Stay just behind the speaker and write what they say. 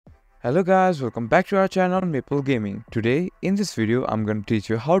Hello guys, welcome back to our channel Maple Gaming. Today in this video I'm going to teach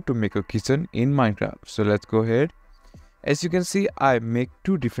you how to make a kitchen in Minecraft. So let's go ahead. As you can see, I make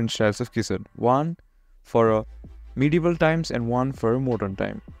two different styles of kitchen. One for a medieval times and one for a modern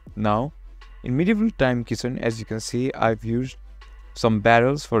time. Now in medieval time kitchen, as you can see, I've used some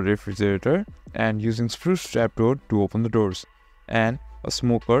barrels for refrigerator and using spruce trapdoor to open the doors, and a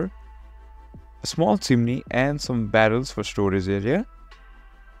smoker, a small chimney, and some barrels for storage area.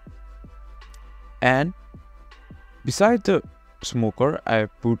 And beside the smoker, I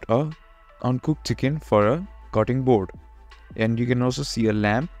put a uncooked chicken for a cutting board, and you can also see a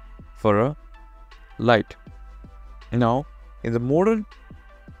lamp for a light. Now in the modern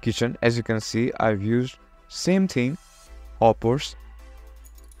kitchen, as you can see, I've used same thing, hoppers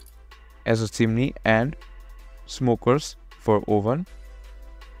as a chimney and smokers for oven,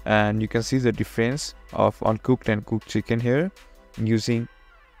 and you can see the difference of uncooked and cooked chicken here, using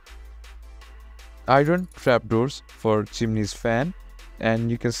iron trapdoors for chimney's fan, and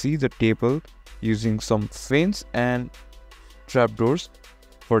you can see the table using some fans and trapdoors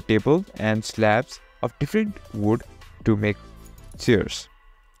for table and slabs of different wood to make chairs.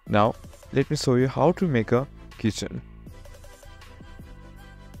 Now let me show you how to make a kitchen.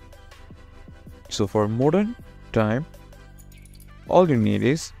 So for modern time, all you need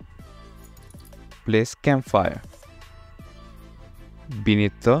is place campfire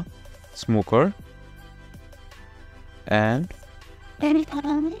beneath the smoker, and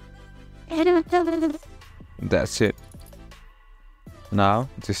that's it. Now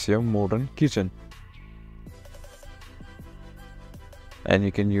this is your modern kitchen, and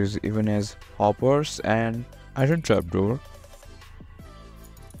you can use even as hoppers and iron trapdoor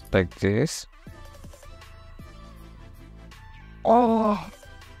like this.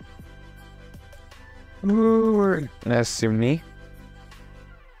 Nice chimney,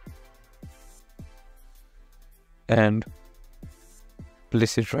 and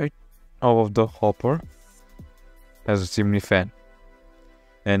place it right above the hopper as a chimney fan.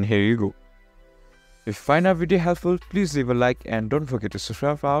 And here you go. If you find our video helpful, please leave a like and don't forget to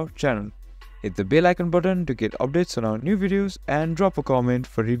subscribe to our channel. Hit the bell icon button to get updates on our new videos, and drop a comment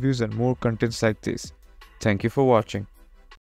for reviews and more contents like this. Thank you for watching.